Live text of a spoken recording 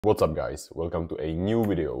What's up guys, welcome to a new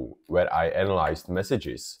video where I analyzed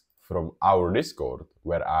messages from our Discord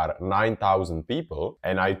where are 9,000 people,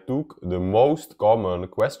 and I took the most common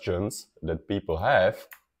questions that people have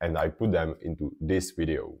and I put them into this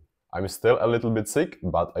video. I'm still a little bit sick,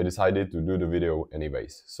 but I decided to do the video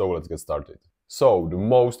anyways, so let's get started. So the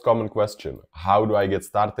most common question: how do I get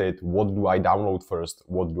started? What do I download first?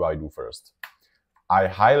 What do I do first? I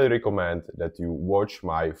highly recommend that you watch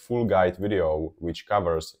my full guide video, which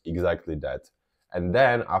covers exactly that. And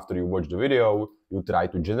then after you watch the video, you try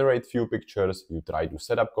to generate few pictures, you try to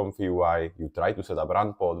set up Comfy UI, you try to set up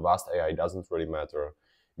RunPod, Vast AI doesn't really matter.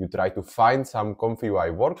 You try to find some Comfy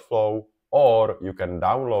UI workflow, or you can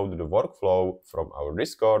download the workflow from our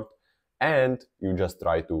Discord and you just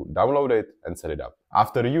try to download it and set it up.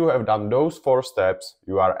 After you have done those 4 steps,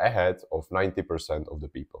 you are ahead of 90% of the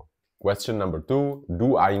people. Question number 2,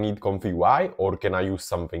 do I need Comfy UI or can I use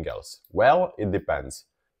something else? Well, it depends.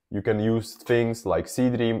 You can use things like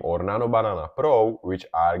Seedream or Nano Banana Pro, which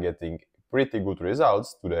are getting pretty good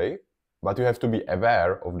results today, but you have to be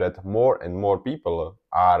aware of that more and more people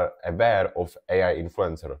are aware of AI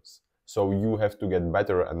influencers. So you have to get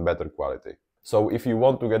better and better quality. So if you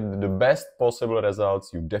want to get the best possible results,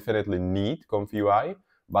 you definitely need Comfy UI.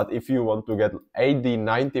 But if you want to get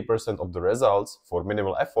 80–90% of the results for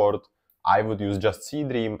minimal effort, I would use just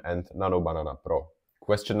Seedream and Nano Banana Pro.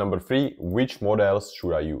 Question number 3, which models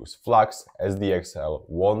should I use? Flux, SDXL,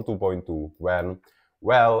 1, 2.2, when?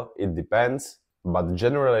 Well, it depends, but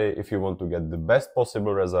generally if you want to get the best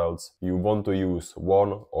possible results, you want to use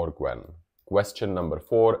One or Qwen. Question number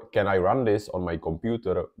 4, can I run this on my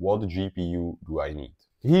computer? What GPU do I need?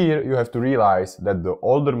 Here you have to realize that the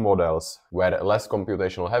older models were less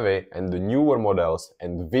computational heavy and the newer models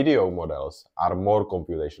and video models are more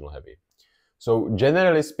computational heavy. So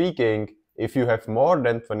generally speaking, if you have more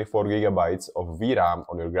than 24 GB of VRAM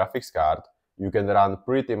on your graphics card, you can run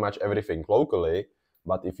pretty much everything locally,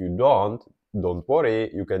 but if you don't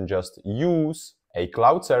worry, you can just use a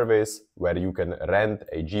cloud service where you can rent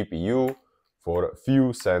a GPU for a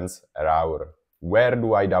few cents an hour. Where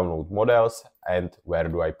do I download models and where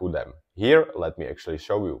do I put them? Here, let me actually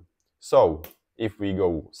show you. So, if we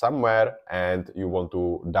go somewhere and you want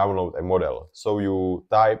to download a model, so you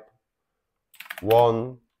type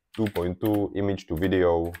 1, 2.2 image to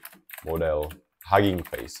video model Hugging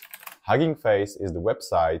Face. Hugging Face is the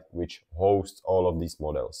website which hosts all of these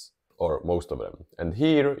models, or most of them. And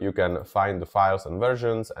here you can find the files and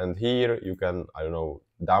versions, and here you can,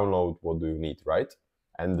 download what do you need, right?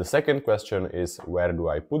 And the second question is, where do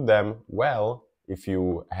I put them? Well, if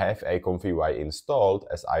you have a Comfy UI installed,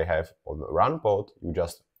 as I have on RunPod, you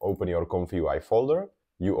just open your Comfy UI folder,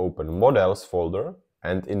 you open Models folder,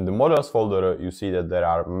 and in the Models folder, you see that there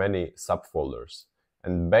are many subfolders.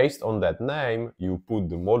 And based on that name, you put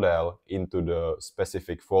the model into the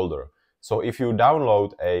specific folder. So if you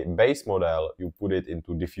download a base model, you put it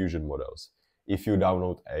into diffusion models. If you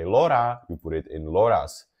download a LoRa, you put it in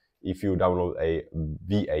LoRa's. If you download a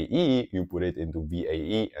VAE, you put it into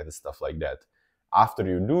VAE and stuff like that. After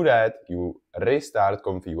you do that, you restart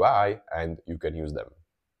Comfy UI and you can use them.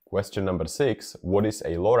 Question number 6, what is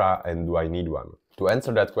a LoRa and do I need one? To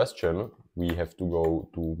answer that question, we have to go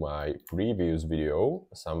to my previous video,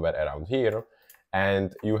 somewhere around here,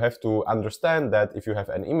 and you have to understand that if you have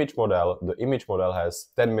an image model, the image model has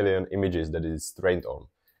 10 million images that it is trained on,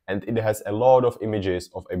 and it has a lot of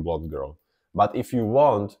images of a blonde girl. But if you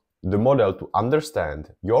want the model to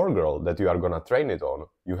understand your girl that you are gonna train it on,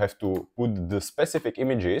 you have to put the specific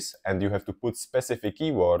images and you have to put specific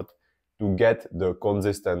keyword to get the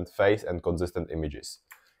consistent face and consistent images.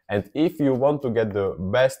 And if you want to get the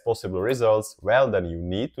best possible results, well, then you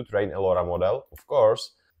need to train a LoRa model, of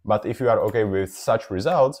course. But if you are okay with such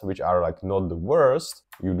results, which are like not the worst,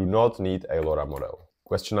 you do not need a LoRa model.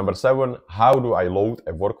 Question number 7, how do I load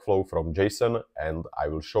a workflow from JSON? And I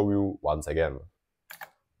will show you once again.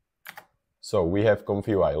 So we have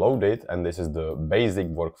Comfy UI loaded, and this is the basic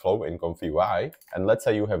workflow in Comfy UI. And let's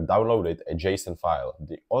say you have downloaded a JSON file.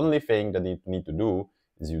 The only thing that you need to do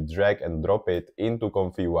is you drag and drop it into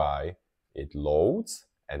Comfy UI. It loads,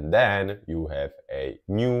 and then you have a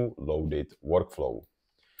new loaded workflow.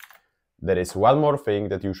 There is one more thing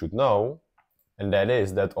that you should know, and that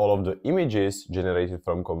is that all of the images generated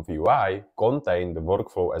from Comfy UI contain the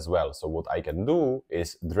workflow as well. So what I can do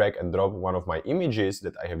is drag and drop one of my images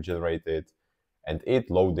that I have generated, and it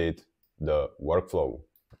loaded the workflow.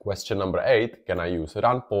 Question number 8, can I use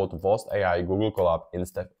RunPod, Vast AI, Google Colab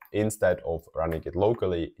instead of running it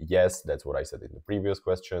locally? Yes, that's what I said in the previous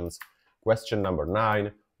questions. Question number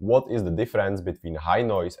 9, what is the difference between high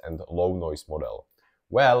noise and low noise model?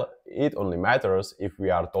 Well, it only matters if we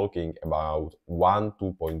are talking about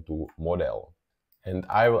 1.2.2 model. And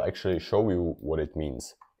I will actually show you what it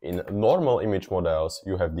means. In normal image models,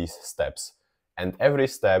 you have these steps, and every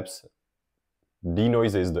step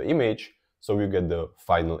denoises the image, so you get the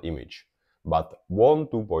final image. But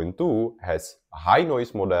 1.2.2 has high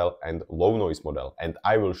noise model and low noise model, and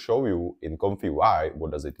I will show you in Conf.ui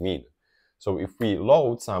what does it mean. So if we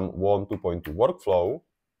load some 1.2.2 workflow,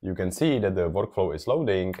 you can see that the workflow is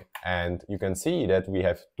loading, and you can see that we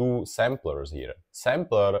have two samplers here.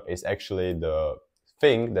 Sampler is actually the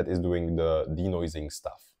thing that is doing the denoising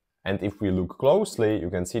stuff. And if we look closely, you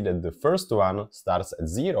can see that the first one starts at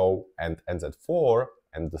 0 and ends at 4,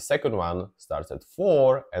 and the second one starts at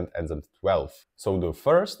 4 and ends at 12. So the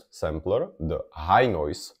first sampler, the high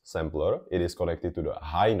noise sampler, it is connected to the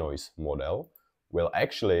high noise model, will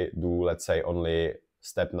actually do, let's say, only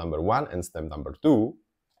step number 1 and step number 2,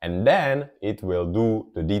 and then it will do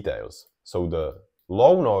the details. So the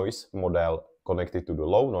low noise model connected to the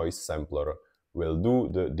low noise sampler will do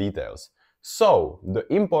the details. So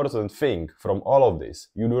the important thing from all of this,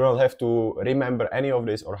 you do not have to remember any of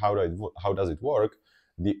this or how does it work.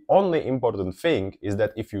 The only important thing is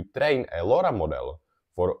that if you train a LoRa model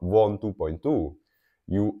for 1.2.2,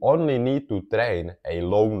 you only need to train a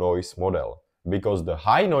low noise model, because the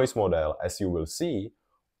high noise model, as you will see,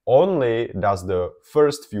 only does the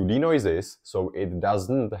first few denoises, so it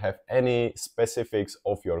doesn't have any specifics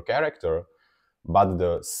of your character. But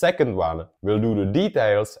the second one will do the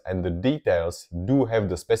details, and the details do have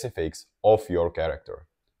the specifics of your character.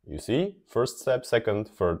 You see, first step, second,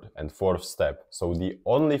 third, and fourth step. So the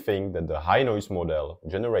only thing that the high noise model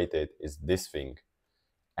generated is this thing.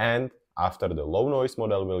 And after the low noise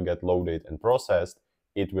model will get loaded and processed,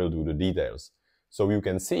 it will do the details. So you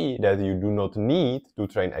can see that you do not need to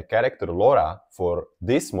train a character LoRa for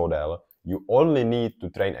this model. You only need to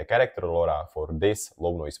train a character LoRa for this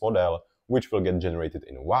low noise model, which will get generated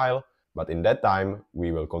in a while, but in that time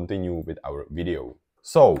we will continue with our video.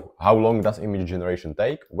 So, how long does image generation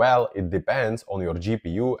take? Well, it depends on your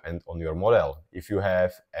GPU and on your model. If you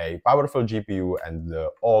have a powerful GPU and the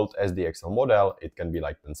old SDXL model, it can be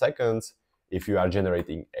like 10 seconds. If you are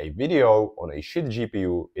generating a video on a shit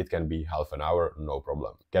GPU, it can be half an hour, no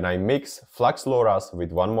problem. Can I mix flux LoRas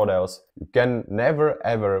with one models? You can never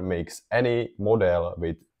ever mix any model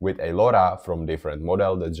with a LoRa from different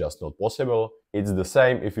model. That's just not possible. It's the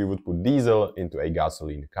same if you would put diesel into a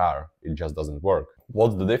gasoline car. It just doesn't work.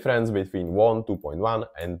 What's the difference between 1.2.1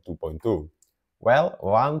 and 2.2? Well,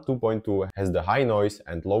 1.2.2 has the high noise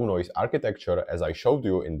and low noise architecture as I showed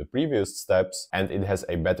you in the previous steps, and it has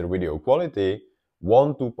a better video quality.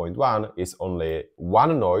 1.2.1 is only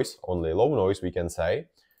one noise, only low noise we can say,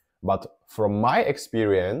 but from my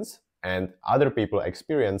experience and other people's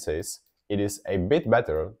experiences, it is a bit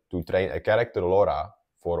better to train a character LoRa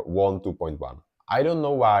for 1.2.1. I don't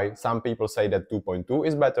know why some people say that 2.2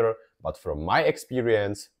 is better, but from my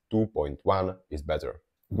experience, 2.1 is better.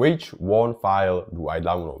 Which one file do I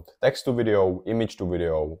download? Text to video, image to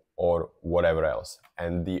video, or whatever else.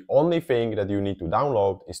 And the only thing that you need to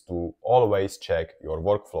download is to always check your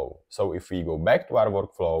workflow. So if we go back to our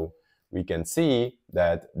workflow, we can see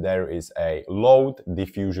that there is a load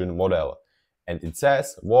diffusion model. And it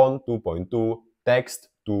says 1.2.2 text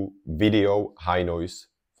to video high noise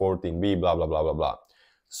 14B blah blah blah blah blah.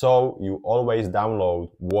 So you always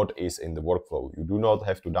download what is in the workflow. You do not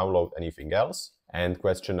have to download anything else. And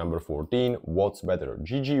question number 14, what's better,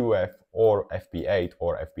 GGUF or FP8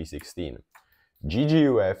 or FP16?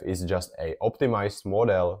 GGUF is just a optimized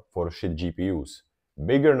model for shit GPUs.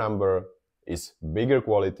 Bigger number is bigger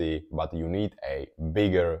quality, but you need a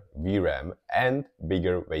bigger VRAM and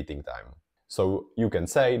bigger waiting time. So you can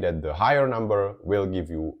say that the higher number will give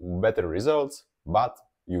you better results, but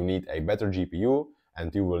you need a better GPU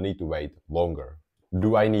and you will need to wait longer.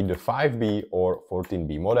 Do I need the 5B or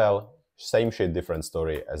 14B model? Same shit, different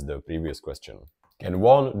story as the previous question. Can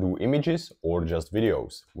one do images or just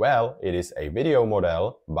videos? Well, it is a video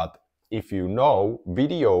model, but if you know,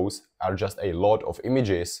 videos are just a lot of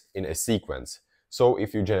images in a sequence. So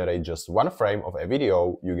if you generate just one frame of a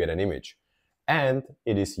video, you get an image. And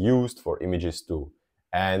it is used for images too.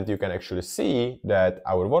 And you can actually see that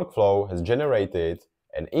our workflow has generated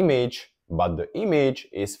an image, but the image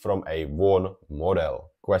is from a one model.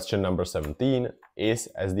 Question number 17, is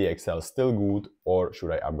SDXL still good or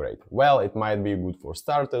should I upgrade? Well, it might be good for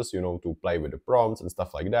starters, you know, to play with the prompts and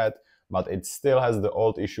stuff like that, but it still has the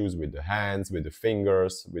old issues with the hands, with the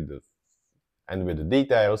fingers, with the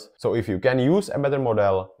details. So if you can use a better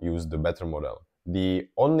model, use the better model. The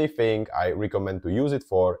only thing I recommend to use it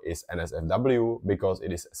for is NSFW, because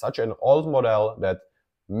it is such an old model that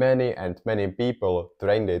many and many people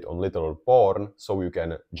trained it on literal porn, so you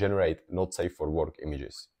can generate not safe for work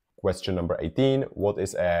images. Question number 18. What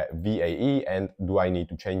is a VAE and do I need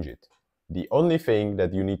to change it? The only thing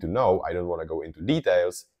that you need to know, I don't want to go into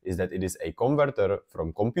details, is that it is a converter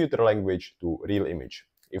from computer language to real image.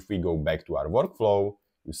 If we go back to our workflow,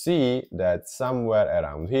 you see that somewhere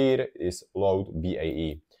around here is load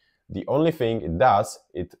VAE. The only thing it does,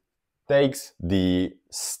 it takes the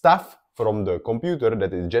stuff from the computer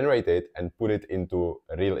that is generated and put it into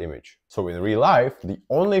a real image. So in real life, the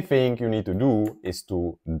only thing you need to do is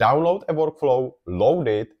to download a workflow, load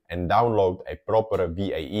it, and download a proper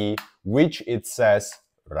VAE, which it says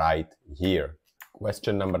right here.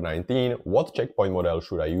 Question number 19. What checkpoint model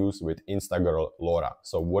should I use with Instagirl LoRa?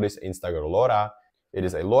 So what is Instagirl LoRa? It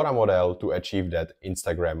is a LoRa model to achieve that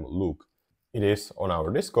Instagram look. It is on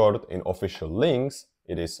our Discord in official links.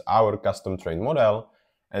 It is our custom trained model.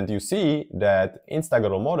 And you see that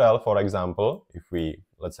Instagirl model, for example, if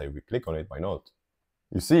let's say we click on it, why not?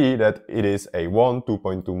 You see that it is a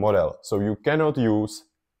 1.2.2 model. So you cannot use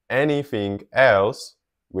anything else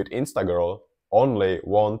with Instagirl, only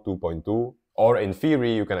 1.2.2, or in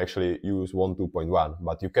theory, you can actually use 1.2.1,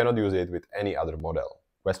 but you cannot use it with any other model.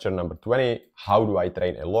 Question number 20, how do I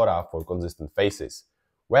train a LoRa for consistent faces?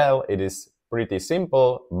 Well, it is pretty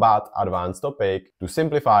simple, but advanced topic. To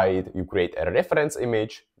simplify it, you create a reference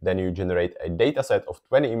image, then you generate a dataset of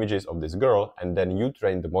 20 images of this girl, and then you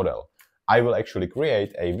train the model. I will actually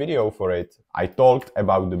create a video for it. I talked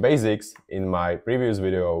about the basics in my previous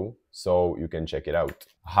video, so you can check it out.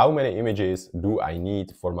 How many images do I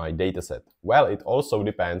need for my dataset? Well, it also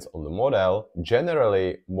depends on the model.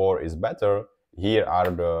 Generally, more is better. Here are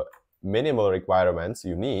the minimal requirements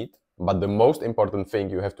you need, but the most important thing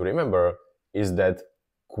you have to remember is that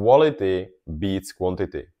quality beats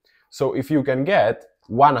quantity. So if you can get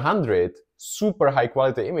 100 super high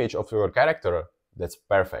quality image of your character, that's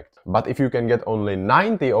perfect. But if you can get only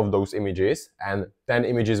 90 of those images and 10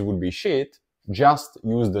 images would be shit, just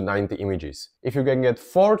use the 90 images. If you can get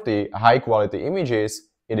 40 high quality images,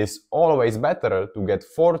 it is always better to get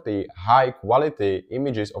 40 high quality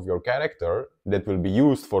images of your character that will be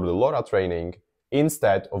used for the LoRa training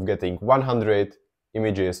instead of getting 100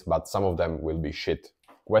 images, but some of them will be shit.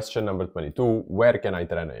 Question number 22. Where can I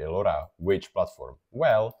train a LoRa? Which platform?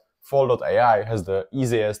 Well, Fall.ai has the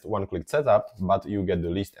easiest one-click setup, but you get the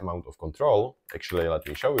least amount of control. Actually, let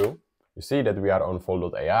me show you. You see that we are on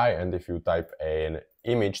Fall.ai, and if you type an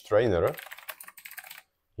image trainer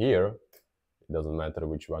here, it doesn't matter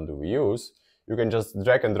which one do we use, you can just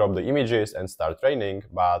drag and drop the images and start training,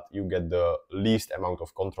 but you get the least amount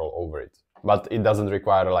of control over it. But it doesn't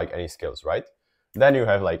require like any skills, right? Then you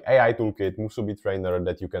have like AI toolkit, Musubi trainer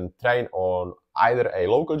that you can train on either a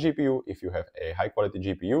local GPU if you have a high quality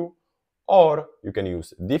GPU, or you can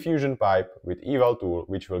use diffusion pipe with eval tool,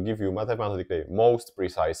 which will give you mathematically most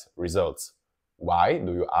precise results. Why,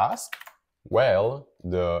 do you ask? Well,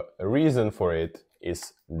 the reason for it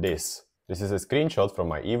is this. This is a screenshot from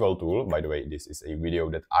my eval tool. By the way, this is a video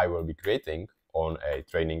that I will be creating on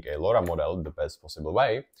training a LoRa model the best possible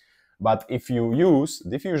way. But if you use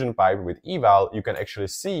diffusion pipe with eval, you can actually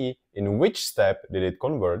see in which step did it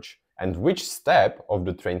converge and which step of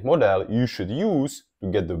the trained model you should use to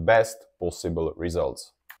get the best possible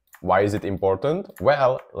results. Why is it important?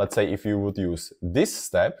 Well, let's say if you would use this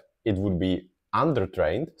step, it would be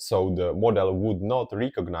undertrained, so the model would not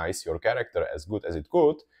recognize your character as good as it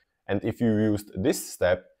could. And if you used this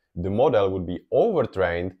step, the model would be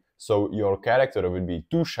overtrained, so your character would be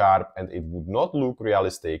too sharp and it would not look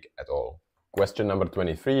realistic at all. Question number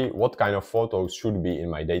 23. What kind of photos should be in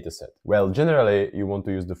my dataset? Well, generally you want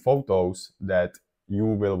to use the photos that you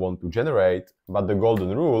will want to generate, but the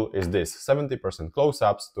golden rule is this: 70%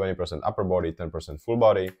 close-ups, 20% upper body, 10% full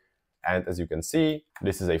body. And as you can see,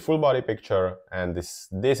 this is a full body picture, and this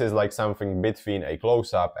is like something between a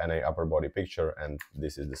close-up and a upper body picture, and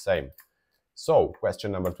this is the same. So,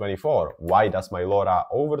 question number 24. Why does my LoRa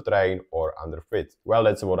overtrain or underfit? Well,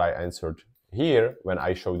 that's what I answered here when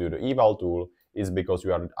I showed you the eval tool, is because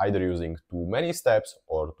you are either using too many steps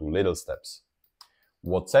or too little steps.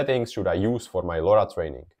 What settings should I use for my LoRa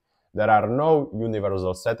training? There are no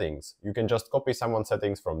universal settings. You can just copy someone's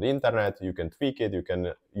settings from the internet, you can tweak it, you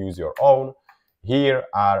can use your own. Here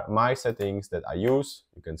are my settings that I use.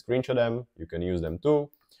 You can screenshot them, you can use them too.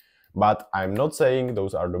 But I'm not saying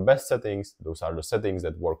those are the best settings, those are the settings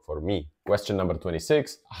that work for me. Question number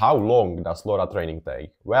 26. How long does LoRa training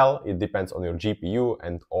take? Well, it depends on your GPU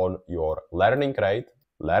and on your learning rate.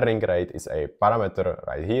 Learning rate is a parameter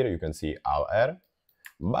right here, you can see LR.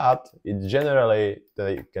 but it generally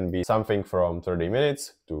they can be something from 30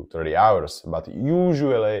 minutes to 30 hours, but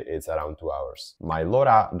usually it's around 2 hours. My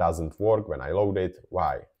LoRa doesn't work when I load it.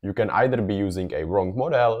 Why? You can either be using a wrong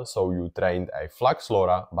model, so you trained a flux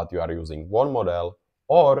LoRa, but you are using one model,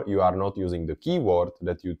 or you are not using the keyword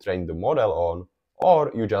that you trained the model on,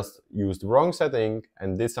 or you just used wrong setting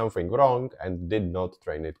and did something wrong and did not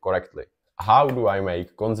train it correctly. How do I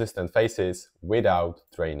make consistent faces without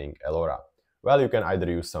training a LoRa? Well, you can either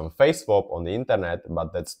use some face swap on the internet,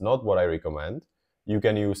 but that's not what I recommend. You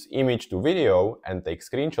can use image to video and take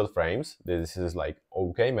screenshot frames. This is like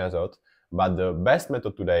okay method, but the best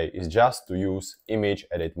method today is just to use image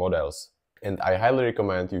edit models. And I highly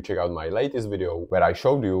recommend you check out my latest video where I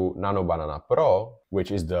showed you Nano Banana Pro, which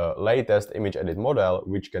is the latest image edit model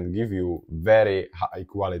which can give you very high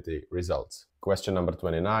quality results. Question number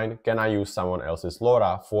 29. Can I use someone else's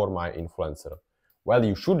LoRa for my influencer? Well,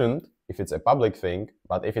 you shouldn't if it's a public thing,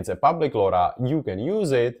 but if it's a public LoRa, you can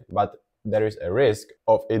use it, but there is a risk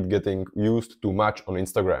of it getting used too much on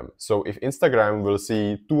Instagram. So if Instagram will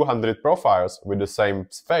see 200 profiles with the same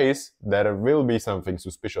face, there will be something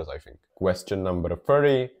suspicious, I think. Question number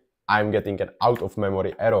 30. I'm getting an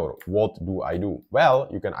out-of-memory error. What do I do? Well,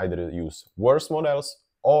 you can either use worse models,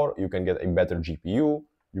 or you can get a better GPU.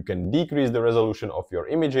 You can decrease the resolution of your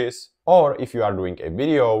images, or if you are doing a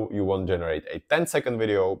video, you won't generate a 10-second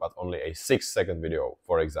video, but only a 6-second video,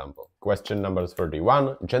 for example. Question number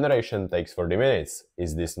 31. Generation takes 30 minutes.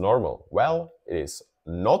 Is this normal? Well, it is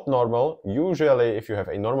not normal. Usually, if you have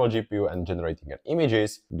a normal GPU and generating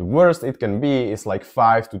images, the worst it can be is like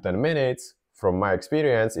 5 to 10 minutes. From my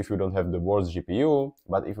experience, if you don't have the worst GPU,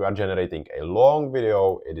 but if you are generating a long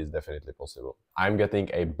video, it is definitely possible. I'm getting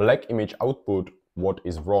a black image output. What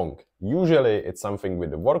is wrong? Usually it's something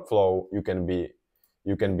with the workflow. You can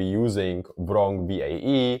be using wrong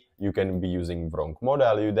VAE, you can be using wrong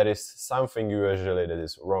model, there is something usually that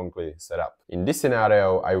is wrongly set up. In this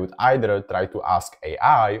scenario, I would either try to ask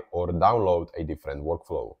AI or download a different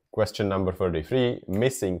workflow. Question number 33,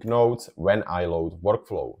 missing nodes when I load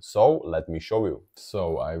workflow. So let me show you.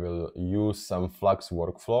 So I will use some Flux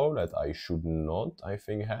workflow that I should not, I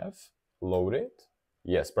think, have. Load it.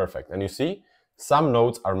 Yes, perfect. And you see, some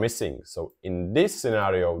nodes are missing. So in this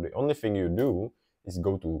scenario, the only thing you do is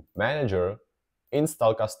go to Manager,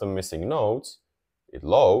 install custom missing nodes, it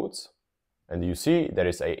loads, and you see there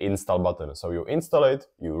is an install button. So you install it,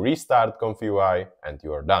 you restart ComfyUI, and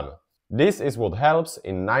you are done. This is what helps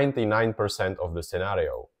in 99% of the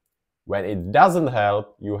scenario. When it doesn't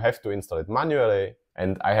help, you have to install it manually,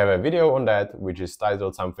 and I have a video on that which is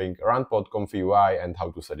titled something runpod ComfyUI and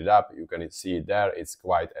how to set it up. You can see it there, it's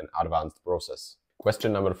quite an advanced process.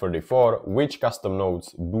 Question number 34, which custom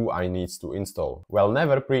nodes do I need to install? Well,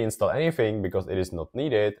 never pre-install anything because it is not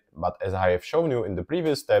needed, but as I have shown you in the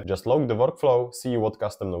previous step, just log the workflow, see what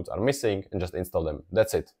custom nodes are missing and just install them.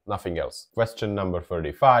 That's it, nothing else. Question number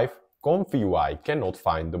 35, ComfyUI cannot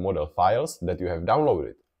find the model files that you have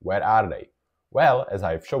downloaded. Where are they? Well, as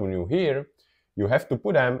I have shown you here, you have to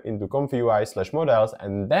put them into ComfyUI/models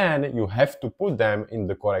and then you have to put them in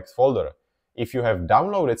the correct folder. If you have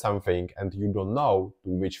downloaded something and you don't know to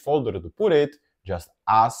which folder to put it, just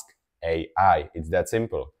ask AI. It's that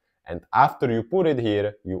simple. And after you put it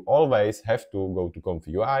here, you always have to go to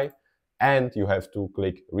ComfyUI and you have to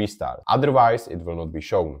click restart. Otherwise, it will not be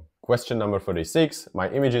shown. Question number 36. My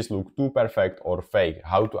images look too perfect or fake.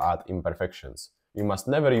 How to add imperfections? You must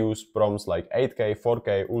never use prompts like 8K,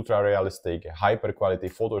 4K, ultra realistic, hyper quality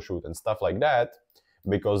photo shoot and stuff like that,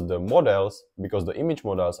 because the image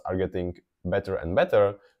models are getting better and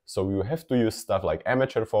better. So you have to use stuff like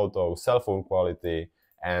amateur photo, cell phone quality,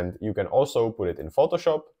 and you can also put it in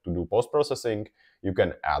Photoshop to do post-processing. You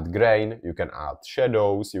can add grain, you can add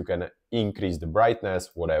shadows, you can increase the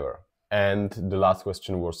brightness, whatever. And the last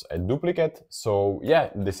question was a duplicate. So yeah,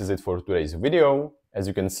 this is it for today's video. As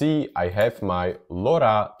you can see, I have my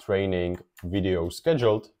LoRa training video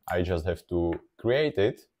scheduled. I just have to create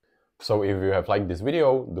it. So if you have liked this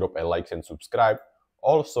video, drop a like and subscribe.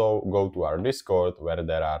 Also, go to our Discord where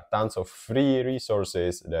there are tons of free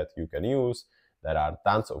resources that you can use. There are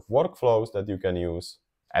tons of workflows that you can use.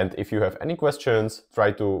 And if you have any questions,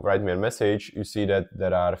 try to write me a message. You see that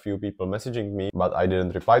there are a few people messaging me, but I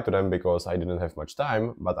didn't reply to them because I didn't have much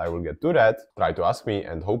time, but I will get to that. Try to ask me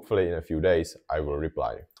and hopefully in a few days I will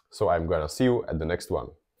reply. So I'm gonna see you at the next one.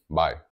 Bye.